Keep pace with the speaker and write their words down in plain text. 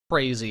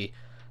crazy.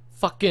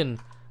 Fucking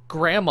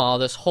grandma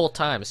this whole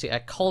time. See, I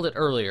called it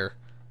earlier.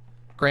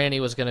 Granny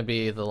was gonna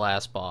be the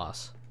last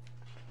boss.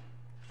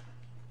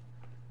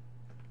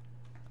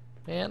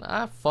 Man,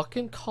 I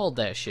fucking called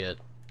that shit.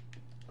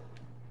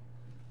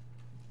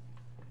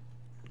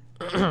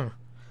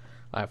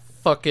 I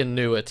fucking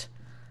knew it.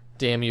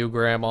 Damn you,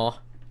 Grandma.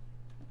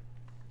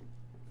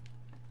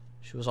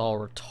 She was all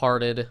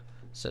retarded,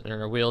 sitting in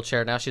her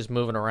wheelchair. Now she's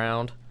moving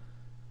around.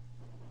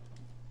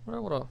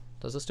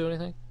 Does this do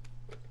anything?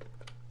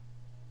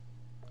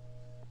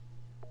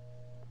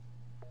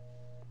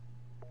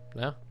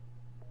 No?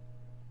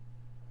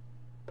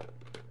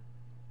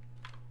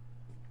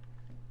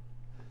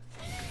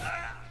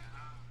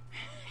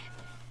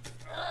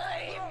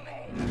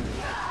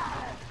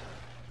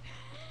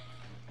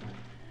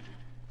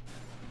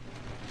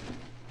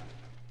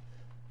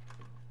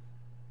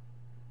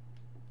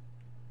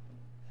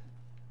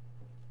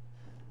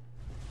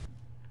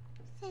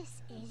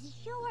 This is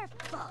your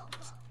fault.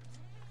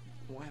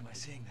 Why am I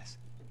seeing this?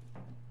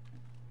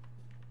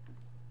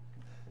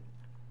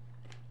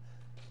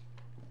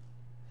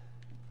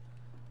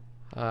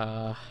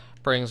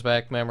 Brings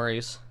back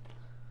memories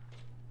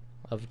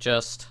of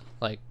just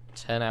like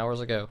 10 hours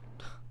ago.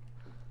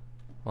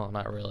 Well,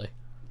 not really.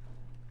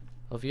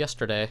 Of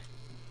yesterday.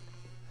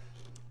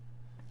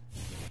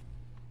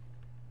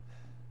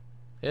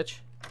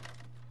 Itch?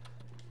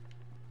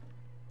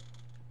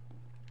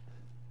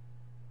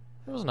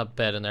 There wasn't a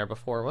bed in there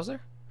before, was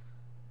there?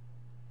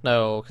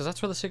 No, because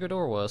that's where the secret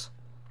door was.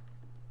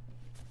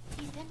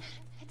 Ethan,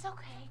 it's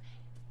okay.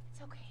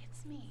 It's okay,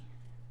 it's me.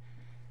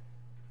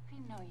 I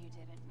know you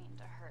didn't mean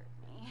to hurt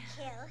me.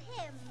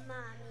 Kill him,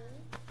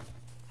 Mommy.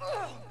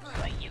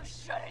 But you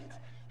shouldn't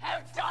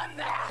have done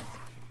that!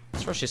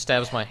 That's where she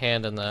stabs my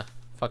hand in the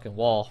fucking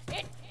wall.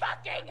 It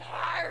fucking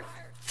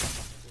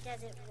hurts! He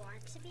doesn't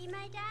want to be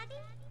my daddy?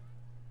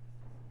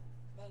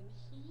 Then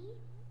he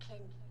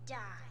can die.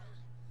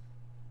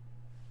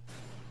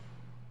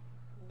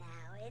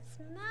 Now it's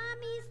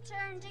Mommy's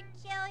turn to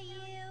kill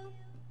you.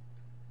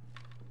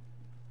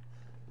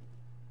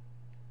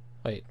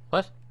 Wait,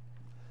 what?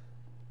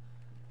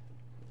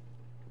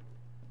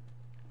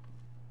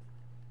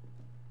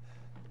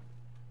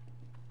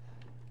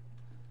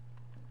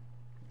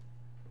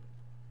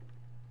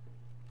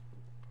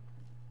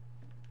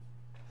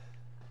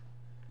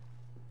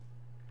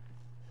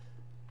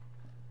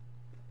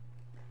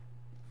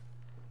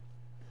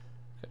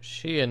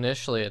 She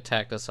initially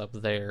attacked us up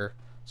there,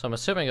 so I'm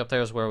assuming up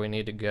there is where we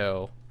need to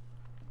go.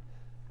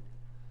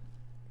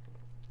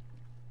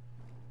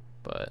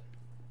 But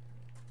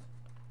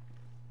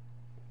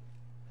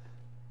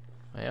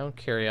my own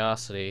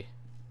curiosity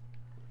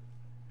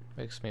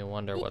makes me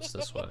wonder what's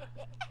this way.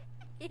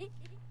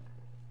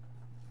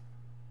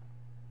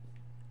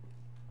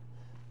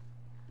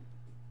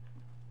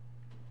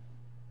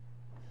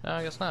 No,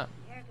 I guess not.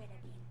 You're gonna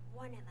be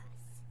one of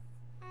us.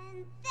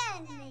 And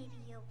then maybe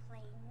you'll play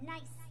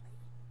nicely.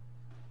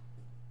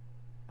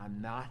 I'm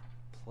not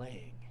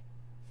playing.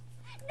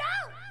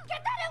 No!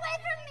 Get that away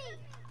from me!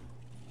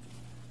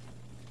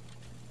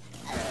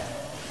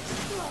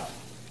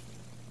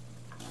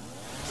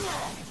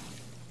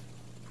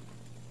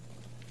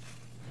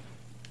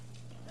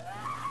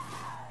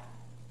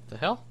 The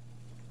hell?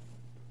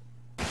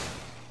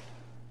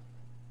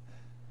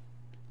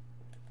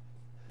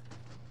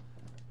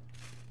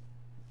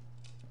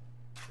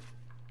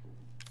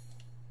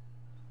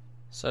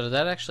 So did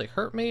that actually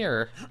hurt me,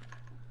 or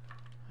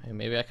hey,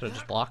 maybe I could have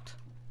just blocked?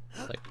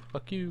 Like,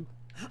 fuck you,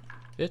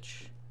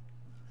 bitch.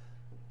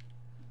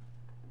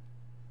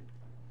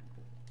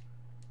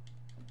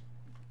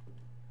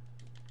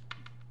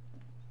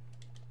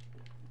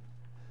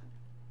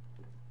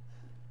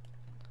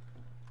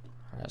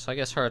 Alright, so I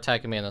guess her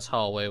attacking me in this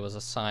hallway was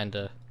a sign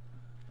to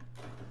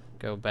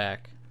go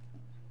back.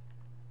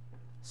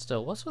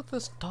 Still, what's with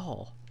this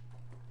doll?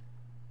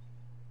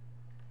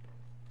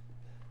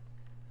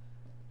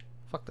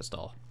 Fuck this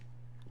doll.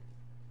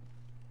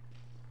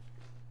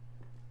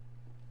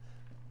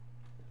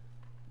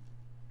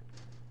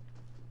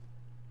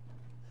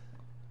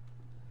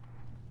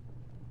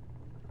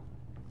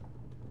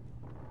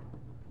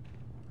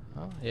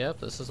 Oh,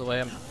 yep, this is the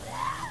way I'm...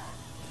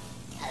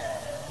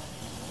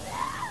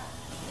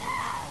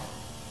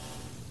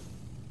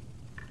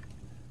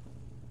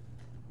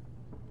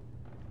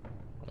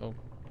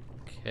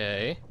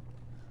 Okay.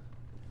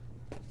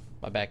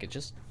 My back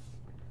itches.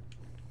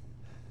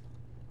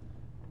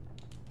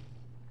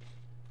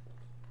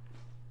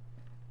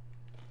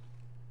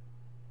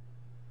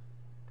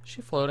 Is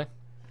she floating?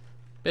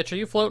 Bitch, are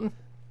you floating?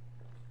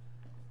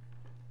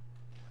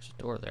 There's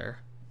a door there.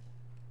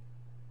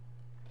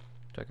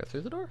 Do I go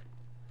through the door?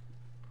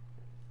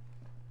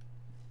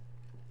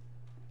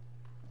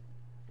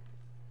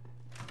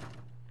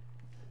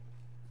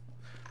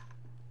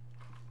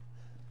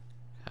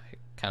 I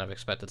kind of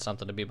expected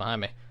something to be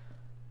behind me.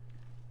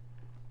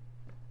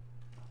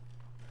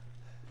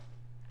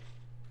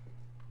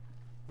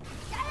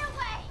 Get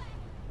away!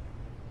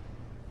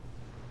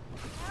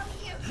 No,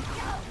 you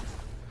don't!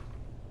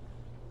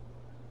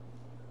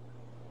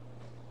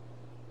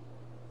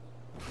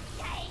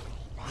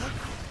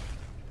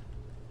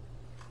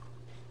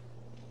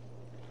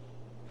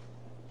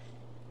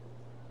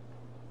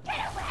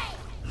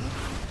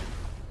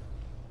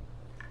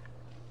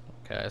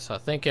 so I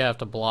think you have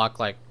to block,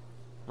 like,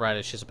 right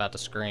as she's about to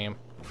scream.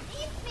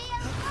 Leave me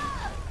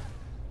alone!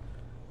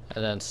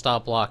 And then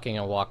stop blocking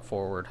and walk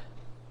forward.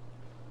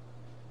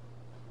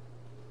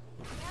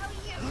 No,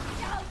 you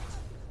don't!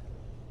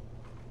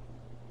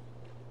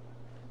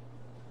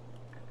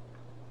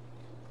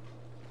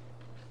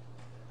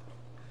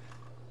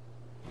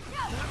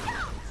 No,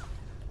 don't!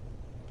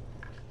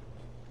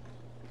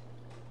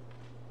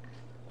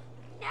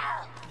 No!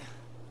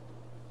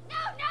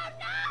 No, no,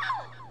 no!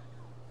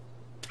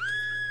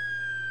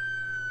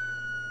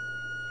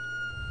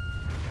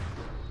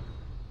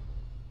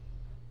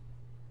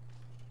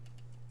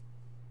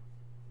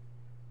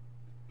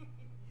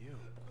 You.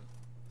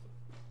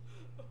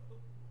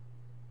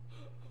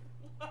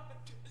 Why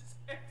does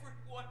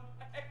everyone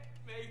hate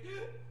me?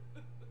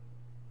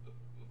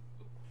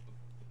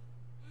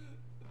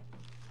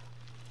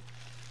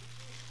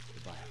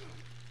 Goodbye.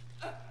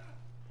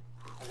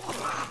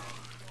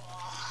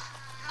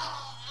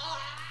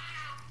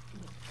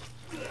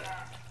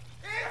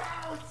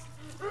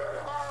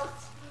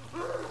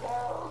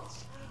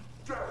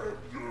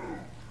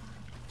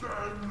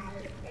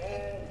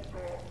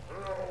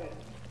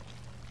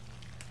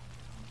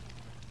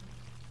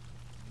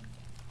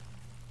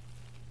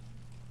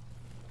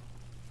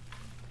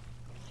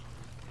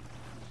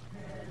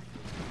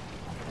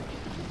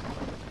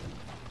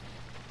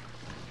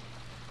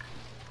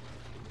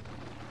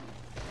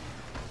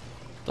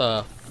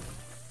 The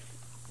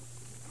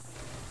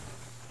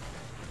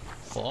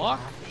fuck?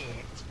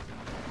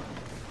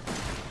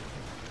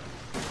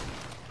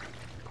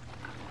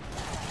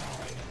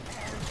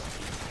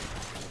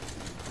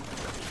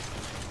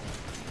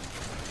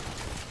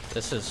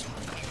 This is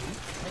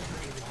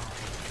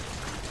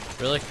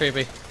really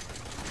creepy.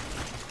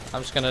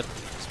 I'm just gonna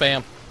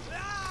spam.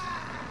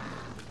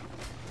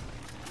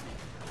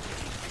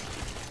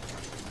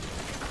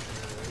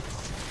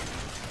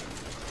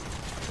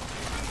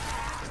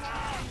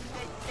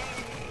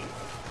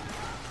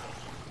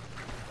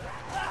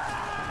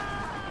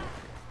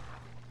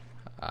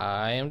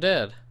 I am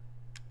dead.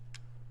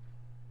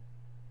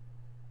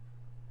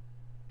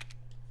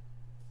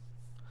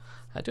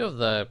 I do have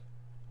the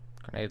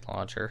grenade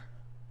launcher.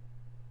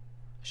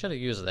 I should have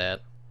used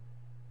that.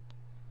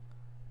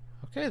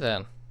 Okay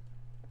then.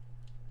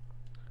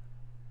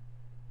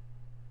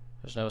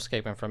 There's no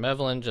escaping from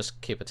Evelyn,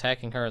 just keep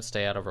attacking her and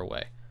stay out of her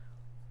way.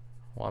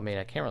 Well, I mean,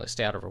 I can't really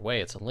stay out of her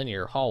way, it's a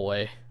linear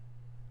hallway.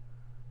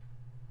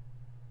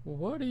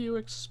 What do you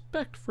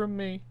expect from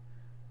me?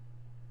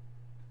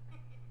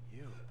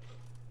 You.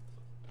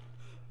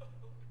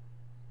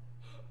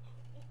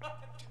 Why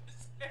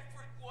does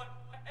everyone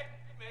hate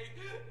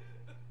me?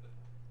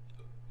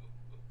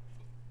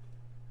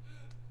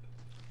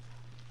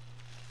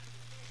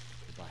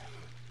 Goodbye.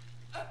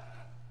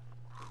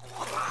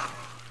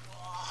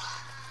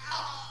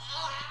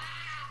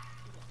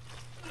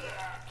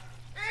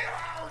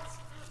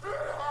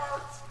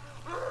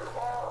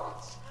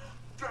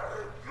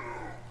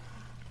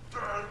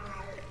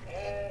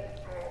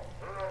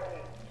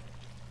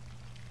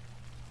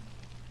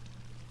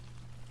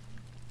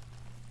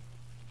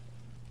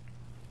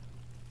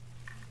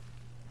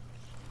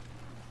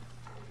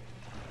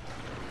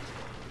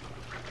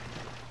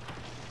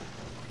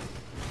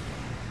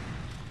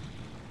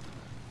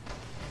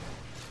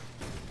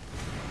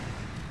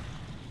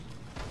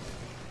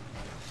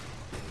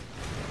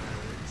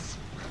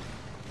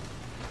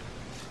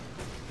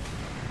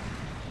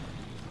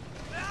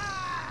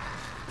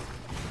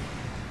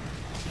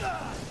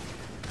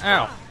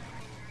 Ow.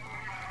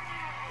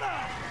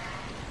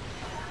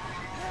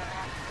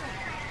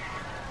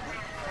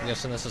 I'm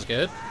guessing this is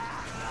good.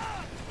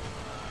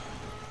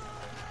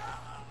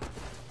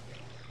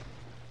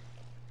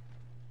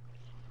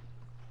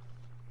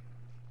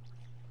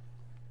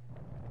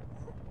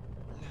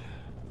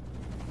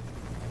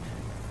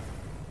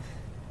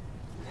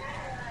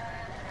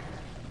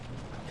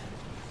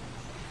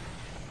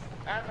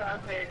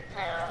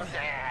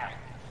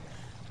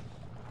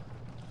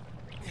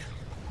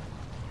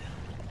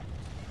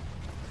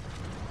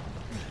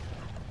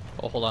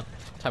 Oh, hold on.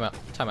 Time out.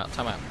 Time out.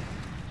 Time out.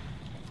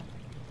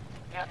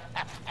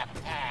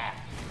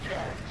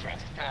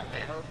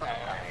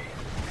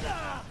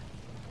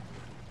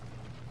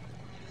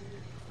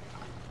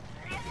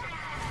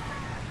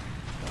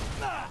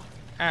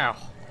 Ow.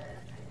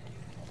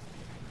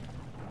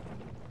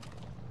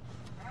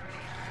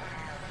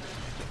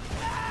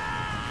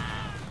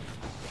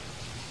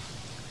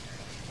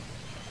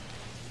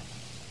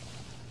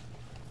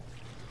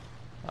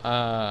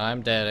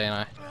 I'm dead, ain't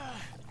I?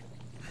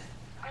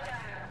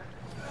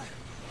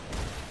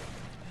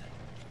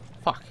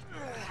 Fuck.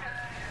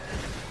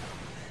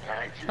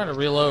 Trying to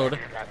reload.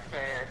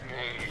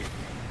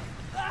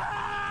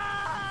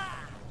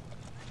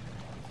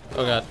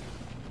 Oh god.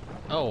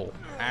 Oh,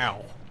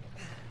 ow.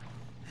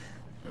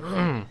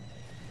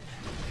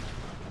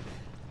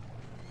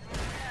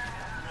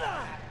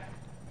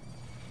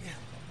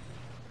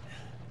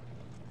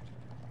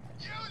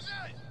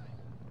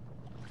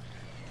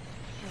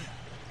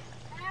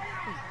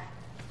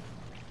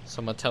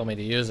 Someone tell me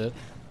to use it.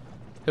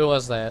 Who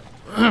was that?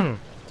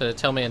 Did it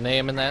tell me a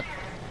name in that?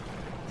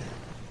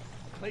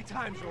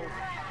 Playtime's over.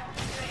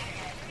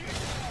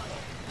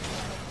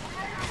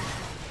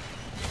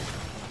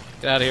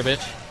 Get out of here,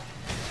 bitch.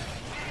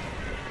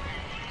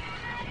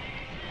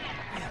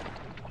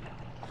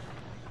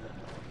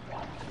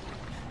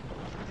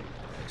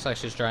 Looks like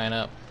she's drying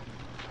up.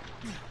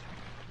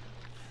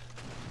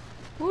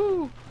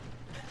 Woo!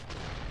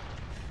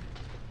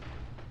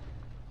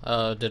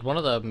 Did one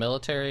of the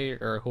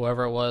military or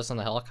whoever it was in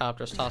the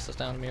helicopters toss us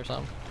down to me or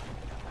something?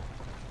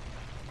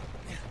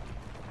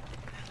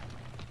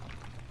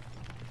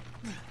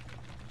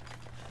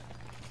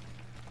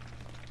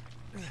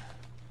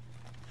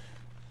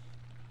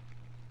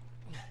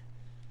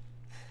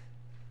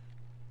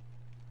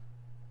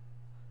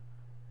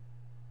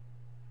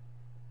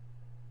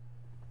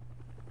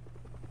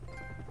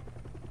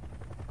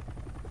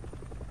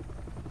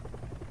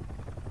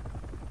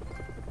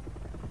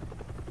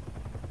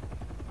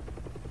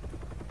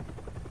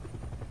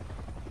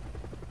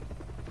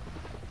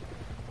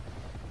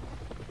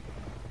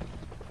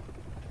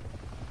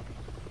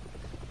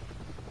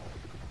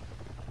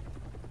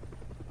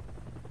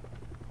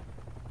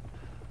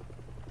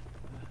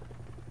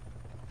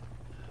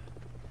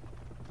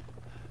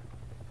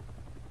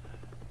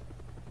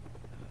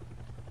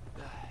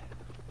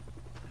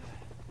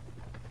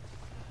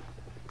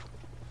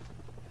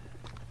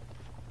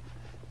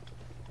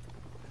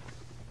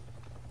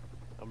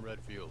 I'm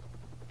Redfield.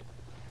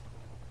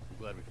 I'm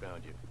glad we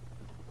found you.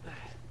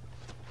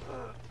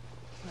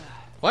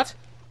 What?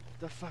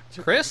 The fuck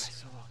took Chris? you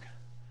so long?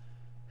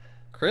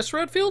 Chris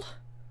Redfield?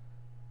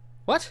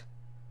 What?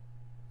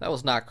 That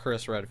was not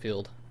Chris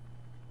Redfield.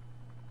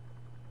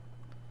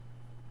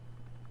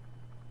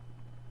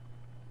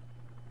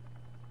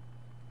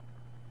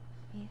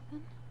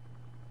 Ethan?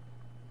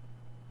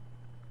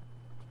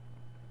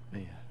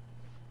 Mia.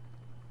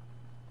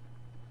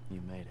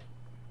 You made it.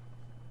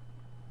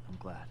 I'm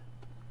glad.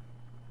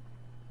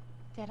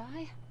 Did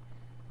I?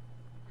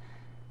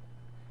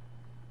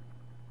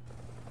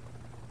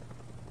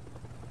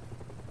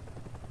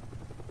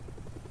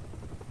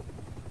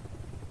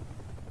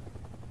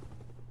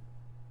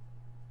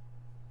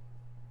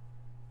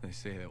 They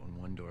say that when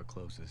one door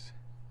closes,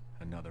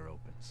 another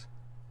opens.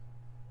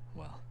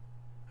 Well,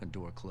 a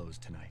door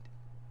closed tonight.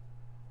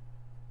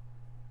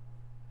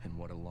 And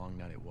what a long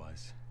night it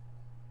was.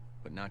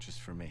 But not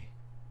just for me.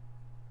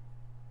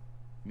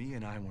 Mia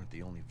and I weren't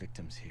the only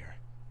victims here.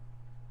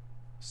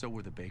 So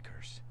were the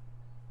Bakers.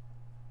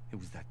 It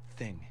was that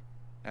thing,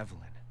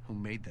 Evelyn, who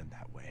made them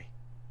that way.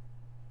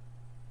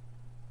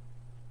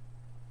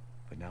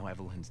 But now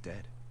Evelyn's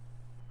dead.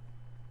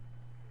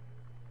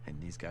 And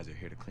these guys are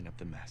here to clean up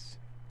the mess.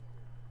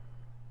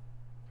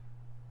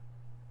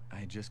 I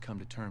had just come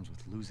to terms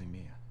with losing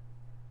Mia.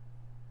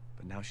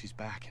 But now she's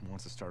back and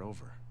wants to start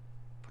over.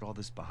 Put all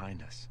this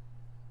behind us.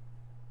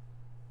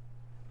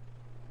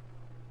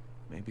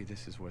 Maybe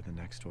this is where the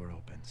next door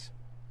opens.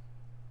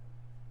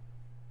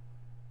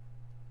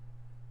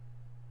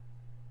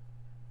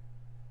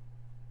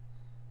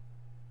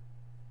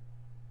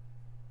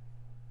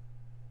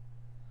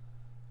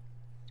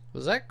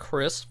 Was that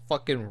Chris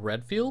fucking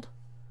Redfield?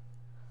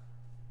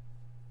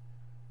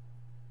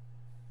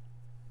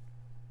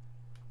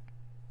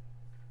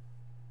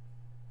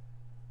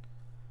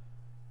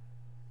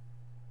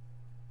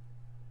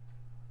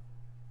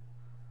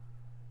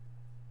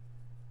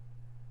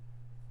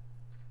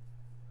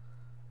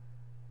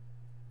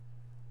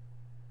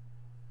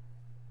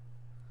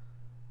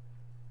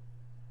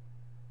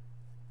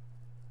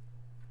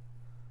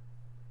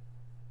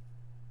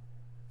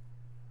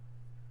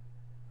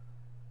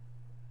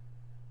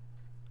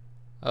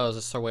 Oh, is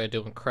this our way of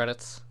doing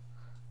credits?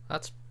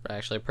 That's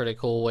actually a pretty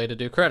cool way to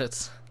do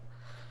credits.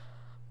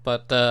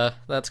 But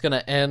that's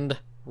gonna end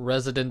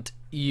Resident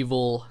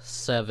Evil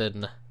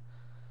 7.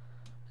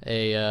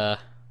 Man,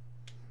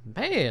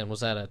 was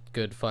that a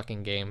good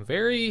fucking game.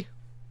 Very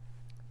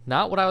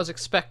not what I was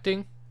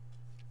expecting.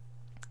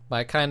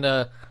 My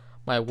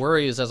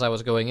worries as I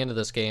was going into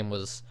this game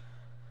was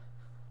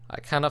I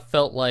kind of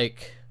felt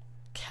like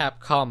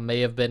Capcom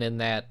may have been in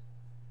that,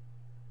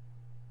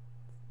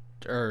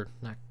 or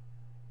not.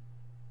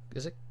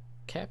 Is it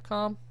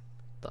Capcom?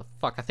 The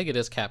fuck? I think it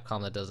is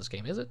Capcom that does this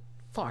game. Is it?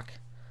 Fuck.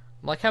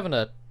 I'm like having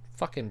a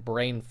fucking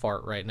brain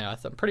fart right now.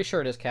 I'm pretty sure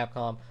it is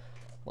Capcom.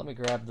 Let me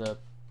grab the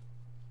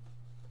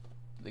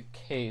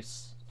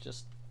case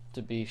just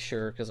to be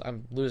sure, because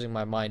I'm losing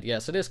my mind.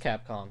 Yes, it is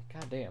Capcom.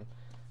 God damn.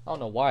 I don't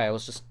know why. I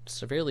was just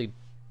severely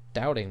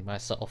doubting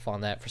myself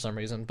on that for some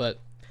reason. But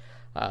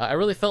I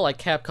really felt like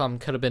Capcom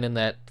could have been in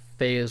that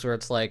phase where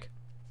it's like,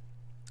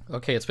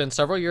 okay, it's been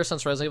several years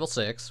since Resident Evil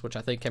 6, which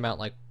I think came out in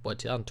like, what,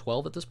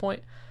 2012 at this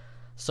point?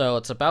 So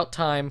it's about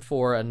time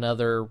for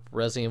another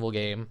Resident Evil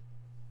game.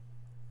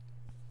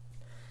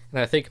 And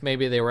I think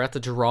maybe they were at the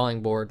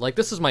drawing board. Like,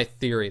 this is my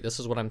theory. This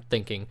is what I'm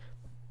thinking.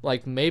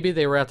 Like, maybe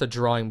they were at the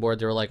drawing board.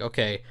 They were like,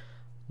 okay,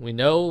 we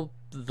know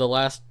the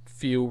last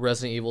few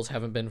Resident Evils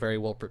haven't been very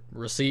well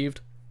received.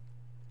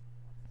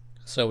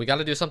 So we got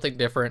to do something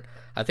different.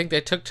 I think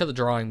they took to the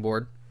drawing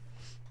board.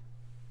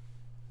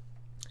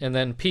 And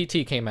then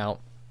PT came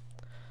out,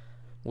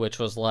 which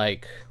was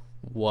like,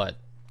 what,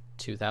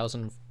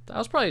 2000? That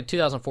was probably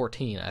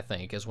 2014, I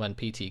think, is when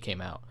PT came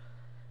out.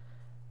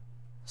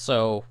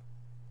 So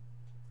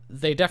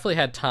they definitely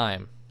had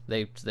time.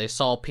 They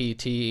saw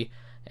PT,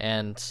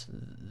 and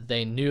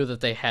they knew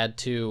that they had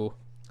to,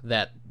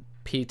 that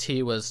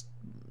PT was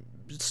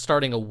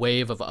starting a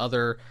wave of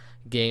other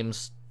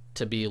games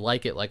to be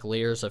like it, like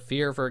Layers of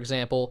Fear, for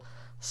example.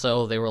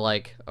 So they were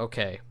like,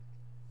 okay,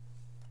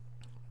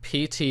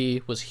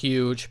 PT was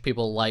huge.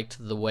 People liked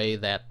the way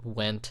that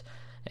went,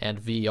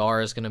 and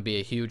VR is going to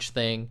be a huge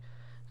thing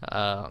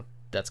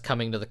that's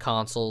coming to the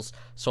consoles.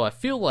 So I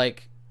feel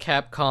like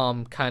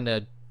Capcom kind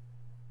of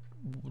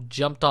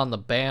jumped on the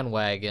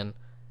bandwagon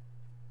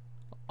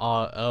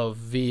of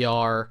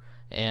VR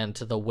and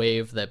to the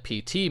wave that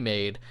PT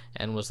made,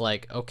 and was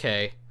like,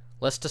 okay,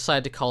 let's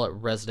decide to call it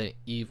Resident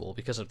Evil,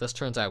 because if this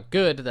turns out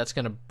good, that's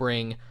going to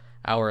bring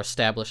our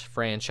established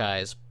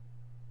franchise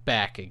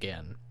back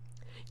again.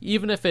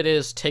 Even if it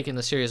is taking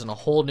the series in a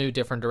whole new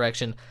different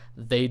direction,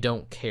 they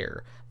don't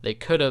care. They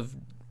could have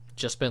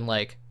just been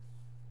like...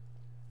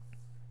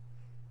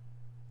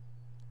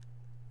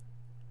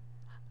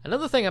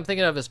 Another thing I'm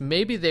thinking of is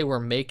maybe they were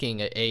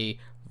making a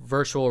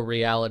virtual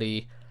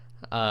reality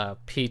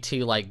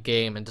PT-like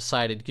game and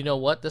decided, you know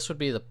what, this would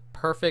be the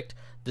perfect...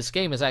 This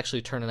game is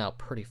actually turning out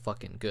pretty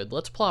fucking good.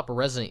 Let's plop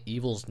Resident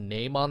Evil's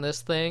name on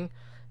this thing,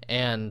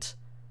 and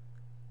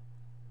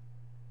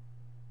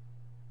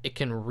it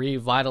can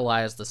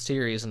revitalize the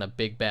series in a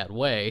big bad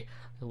way,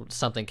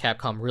 something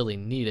Capcom really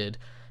needed,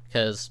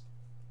 because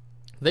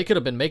they could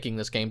have been making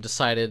this game,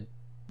 decided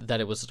that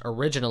it was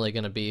originally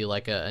going to be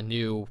like a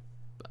new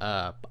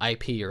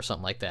IP or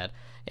something like that.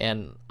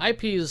 And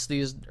IPs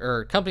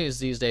companies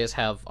these days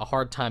have a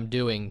hard time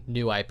doing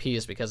new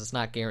IPs because it's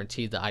not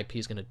guaranteed the IP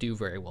is going to do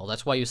very well.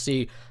 That's why you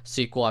see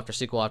sequel after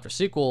sequel after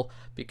sequel,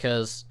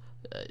 because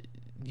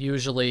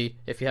usually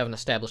if you have an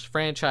established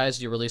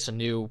franchise, you release a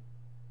new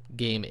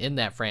game in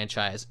that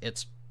franchise,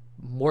 it's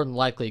more than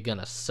likely going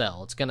to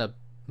sell. It's going to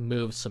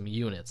move some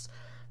units.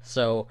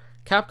 So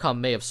Capcom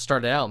may have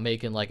started out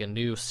making like a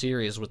new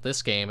series with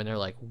this game, and they're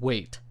like,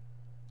 wait,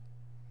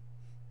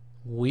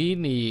 we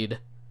need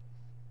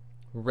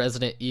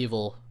Resident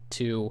Evil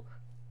to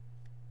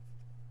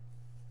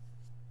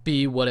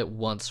be what it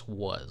once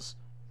was.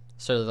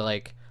 So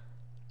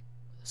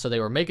they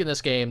were making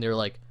this game, they were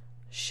like,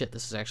 shit,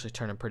 this is actually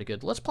turning pretty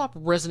good. Let's plop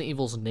Resident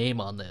Evil's name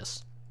on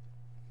this.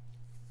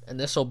 And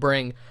this will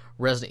bring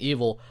Resident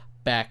Evil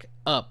back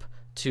up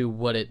to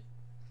what it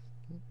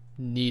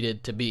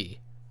needed to be.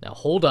 Now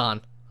hold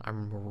on,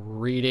 I'm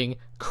reading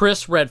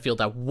Chris Redfield.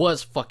 That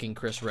was fucking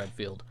Chris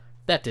Redfield.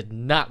 That did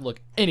not look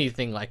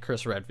anything like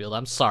Chris Redfield.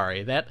 I'm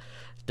sorry. That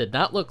did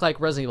not look like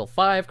Resident Evil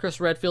 5 Chris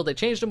Redfield. They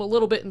changed him a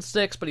little bit in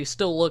 6, but he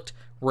still looked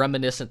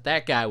reminiscent.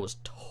 That guy was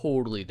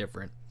totally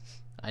different.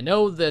 I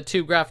know the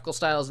two graphical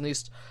styles in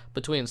these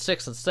between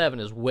 6 and 7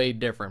 is way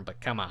different,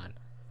 but come on.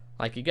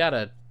 Like, you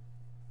gotta...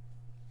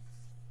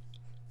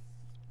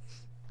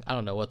 I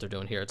don't know what they're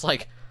doing here. It's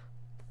like...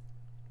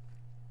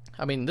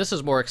 I mean, this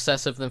is more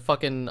excessive than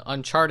fucking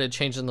Uncharted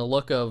changing the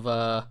look of,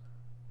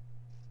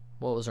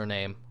 what was her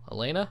name?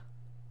 Elena?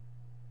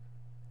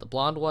 The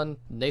blonde one?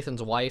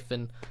 Nathan's wife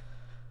in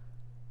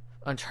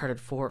Uncharted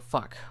 4.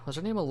 Fuck. Was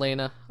her name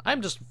Elena?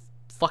 I'm just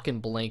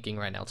fucking blanking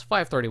right now. It's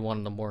 5:31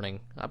 in the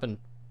morning.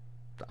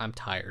 I'm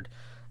tired.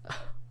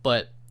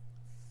 But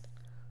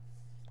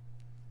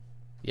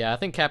yeah, I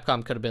think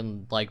Capcom could have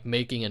been like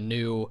making a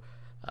new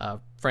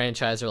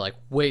franchise. They're like,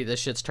 wait, this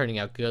shit's turning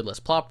out good. Let's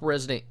plop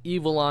Resident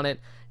Evil on it.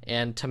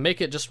 And to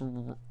make it just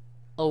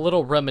a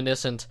little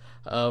reminiscent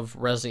of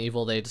Resident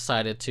Evil, they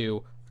decided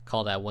to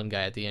call that one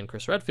guy at the end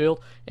Chris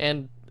Redfield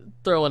and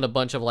throw in a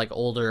bunch of like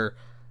older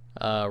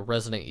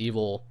Resident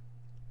Evil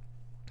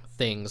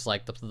things,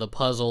 like the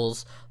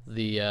puzzles,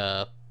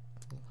 the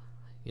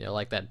you know,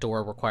 like that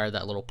door required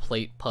that little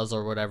plate puzzle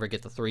or whatever,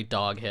 get the 3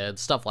 dog heads,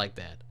 stuff like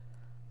that.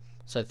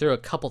 So I threw a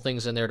couple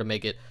things in there to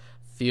make it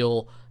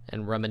feel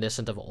and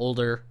reminiscent of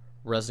older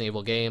Resident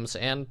Evil games,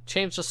 and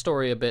change the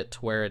story a bit to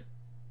where it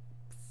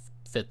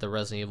fit the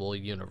Resident Evil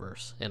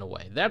universe in a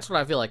way. That's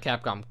what I feel like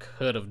Capcom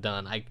could have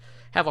done. I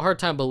have a hard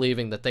time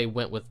believing that they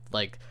went with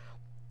like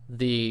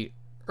the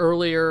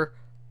earlier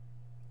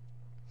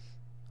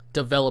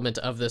development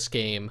of this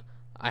game.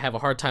 I have a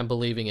hard time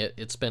believing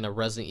it's been a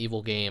Resident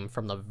Evil game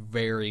from the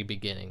very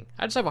beginning.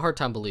 I just have a hard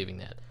time believing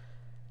that.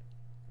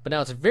 But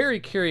now it's very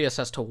curious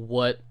as to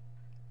what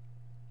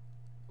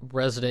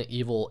Resident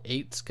Evil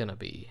 8's gonna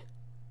be.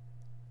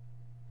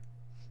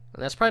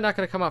 And that's probably not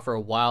going to come out for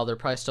a while. They're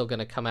probably still going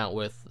to come out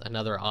with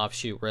another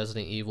offshoot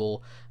Resident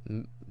Evil.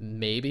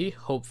 Maybe,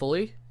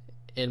 hopefully.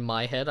 In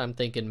my head, I'm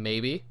thinking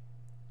maybe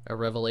a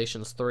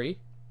Revelations 3.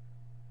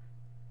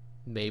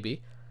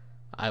 Maybe.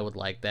 I would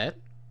like that.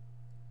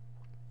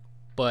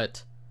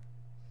 But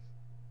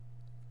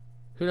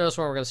who knows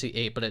when we're going to see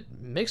 8. But it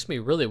makes me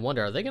really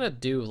wonder, are they going to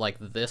do like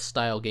this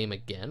style game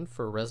again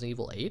for Resident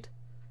Evil 8?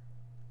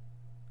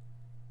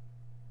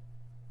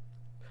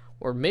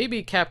 Or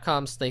maybe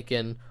Capcom's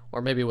thinking,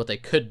 or maybe what they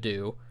could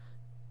do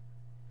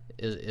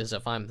is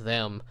if I'm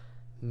them,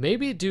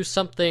 maybe do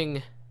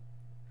something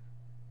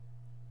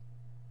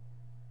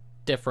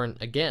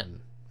different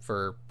again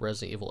for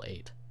Resident Evil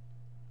 8.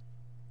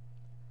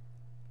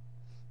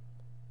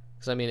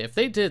 Because, I mean, if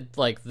they did,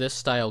 like, this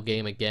style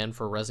game again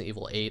for Resident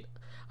Evil 8,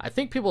 I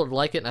think people would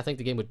like it, and I think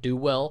the game would do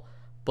well,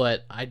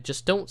 but I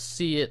just don't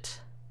see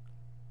it.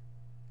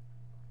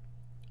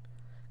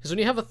 Because when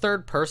you have a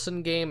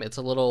third-person game, it's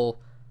a little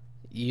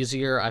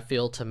easier, I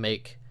feel, to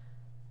make,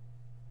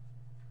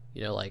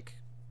 you know, like,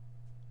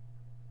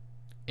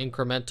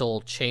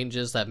 incremental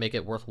changes that make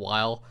it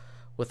worthwhile.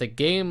 With a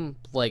game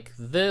like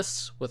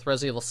this, with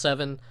Resident Evil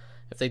 7,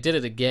 if they did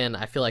it again,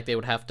 I feel like they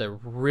would have to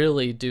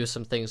really do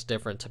some things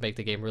different to make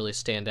the game really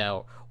stand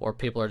out, or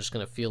people are just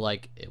going to feel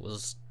like it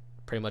was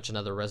pretty much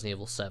another Resident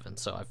Evil 7.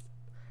 So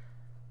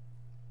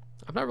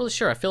I'm not really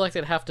sure. I feel like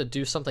they'd have to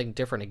do something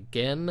different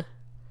again,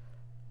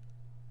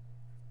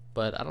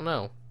 but I don't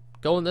know.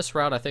 Going this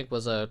route, I think,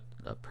 was a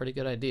pretty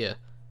good idea.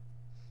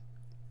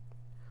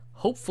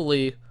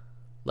 Hopefully,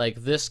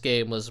 like, this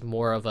game was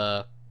more of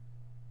an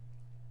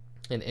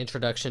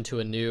introduction to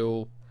a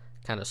new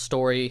kind of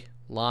story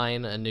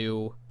line, a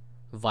new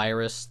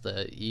virus,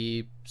 the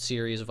E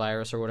series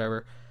virus or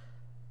whatever.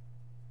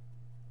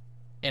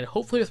 And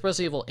hopefully with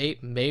Resident Evil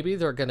 8, maybe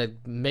they're going to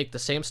make the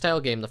same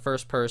style game, the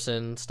first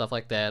person, stuff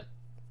like that,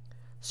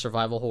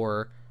 survival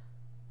horror.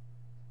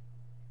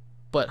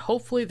 But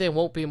hopefully they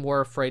won't be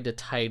more afraid to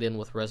tie it in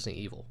with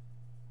Resident Evil.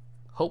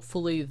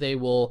 Hopefully they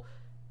will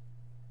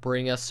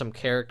bring us some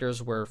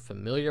characters we're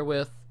familiar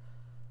with.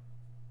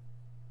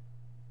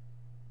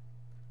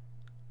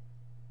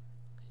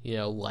 You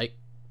know, like,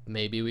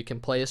 maybe we can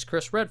play as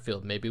Chris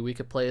Redfield. Maybe we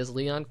could play as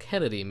Leon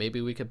Kennedy.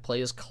 Maybe we could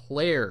play as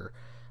Claire.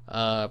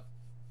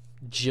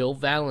 Jill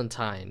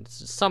Valentine.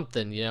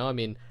 Something, you know? I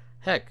mean,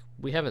 heck,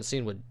 we haven't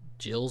seen what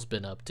Jill's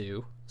been up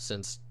to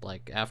since,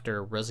 like,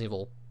 after Resident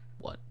Evil,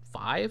 what,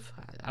 5?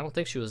 I don't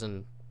think she was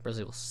in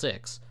Resident Evil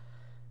 6.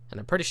 And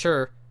I'm pretty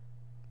sure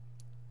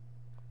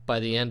by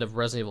the end of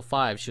Resident Evil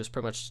 5, she was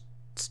pretty much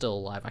still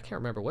alive. I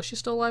can't remember. Was she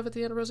still alive at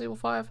the end of Resident Evil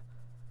 5?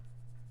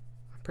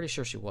 I'm pretty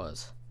sure she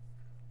was.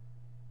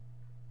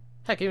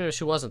 Heck, even if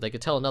she wasn't, they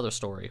could tell another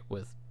story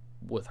with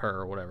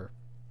her or whatever.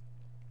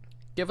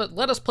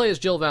 Let us play as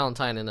Jill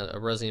Valentine in a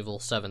Resident Evil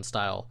 7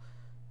 style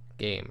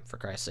game, for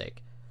Christ's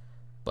sake.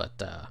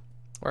 But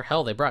or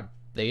hell,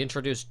 they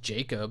introduced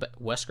Jacob,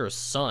 Wesker's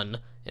son,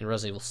 in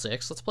Resident Evil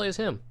 6. Let's play as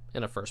him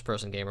in a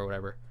first-person game or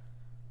whatever.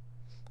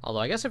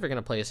 Although I guess if you're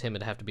gonna play as him,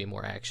 it'd have to be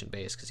more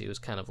action-based, because he was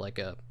kind of like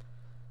a,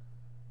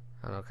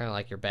 I don't know, kind of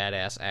like your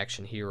badass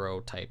action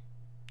hero type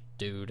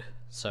dude.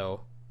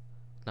 So,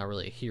 not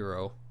really a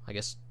hero, I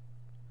guess.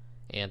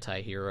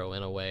 Anti-hero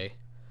in a way,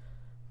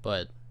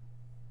 but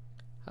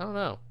I don't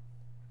know.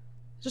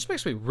 It just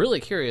makes me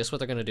really curious what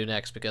they're going to do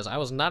next, because I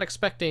was not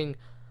expecting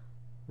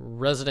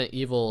Resident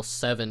Evil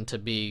 7 to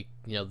be,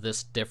 you know,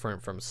 this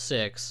different from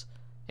 6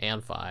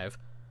 and 5.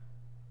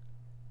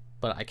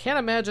 But I can't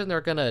imagine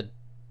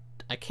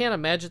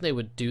they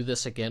would do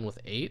this again with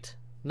 8.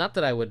 Not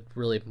that I would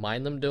really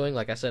mind them doing,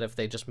 like I said, if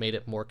they just made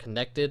it more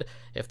connected,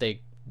 if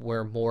they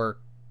were more,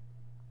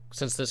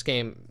 since this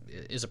game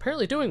is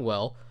apparently doing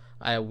well.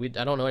 I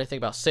don't know anything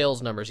about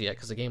sales numbers yet,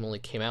 because the game only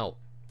came out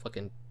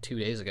fucking 2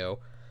 days ago.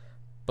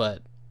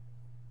 But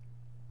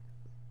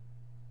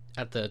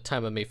at the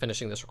time of me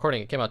finishing this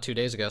recording, it came out 2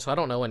 days ago, so I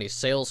don't know any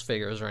sales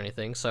figures or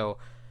anything. So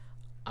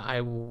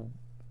I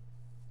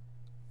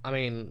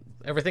mean,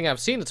 everything I've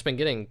seen, it's been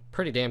getting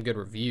pretty damn good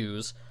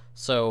reviews.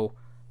 So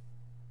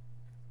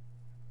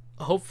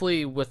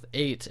hopefully with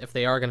 8, if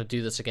they are going to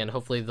do this again,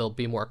 hopefully they'll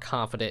be more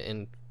confident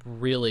in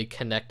really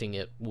connecting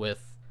it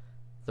with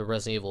the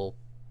Resident Evil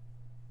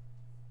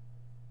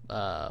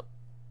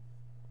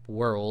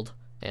world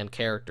and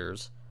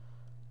characters.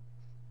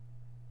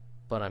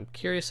 But I'm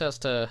curious as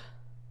to,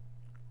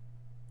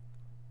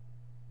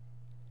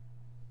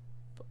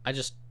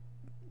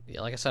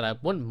 like I said, I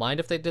wouldn't mind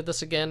if they did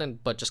this again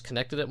but just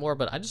connected it more,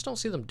 but I just don't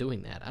see them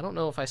doing that. I don't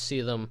know if I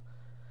see them,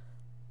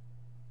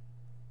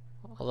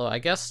 although I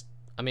guess,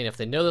 I mean, if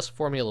they know this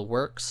formula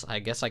works, I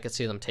guess I could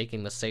see them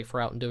taking the safe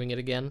route and doing it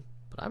again,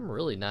 but I'm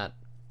really not,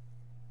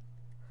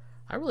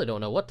 I really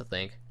don't know what to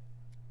think.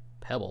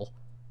 Pebble.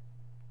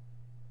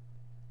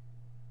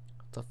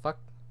 The fuck?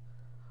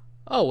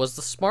 Oh, was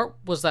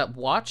that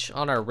watch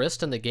on our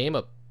wrist in the game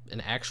an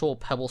actual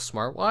Pebble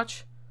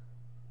smartwatch?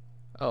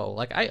 Oh,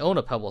 like, I own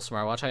a Pebble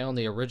smartwatch. I own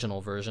the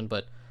original version,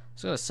 but I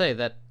was gonna say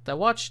that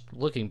watch,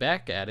 looking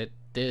back at it,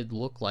 did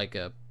look like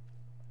a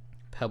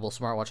Pebble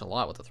smartwatch a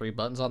lot, with the 3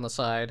 buttons on the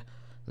side.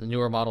 The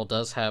newer model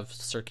does have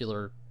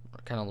circular,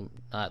 kind of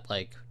not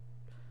like,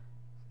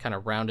 kind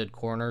of rounded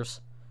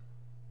corners.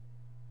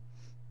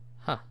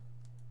 Huh.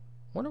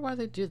 Wonder why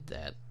they did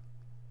that.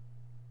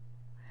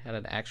 Had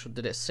an actual,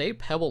 did it say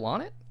Pebble on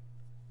it?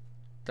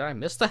 Did I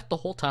miss that the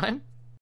whole time?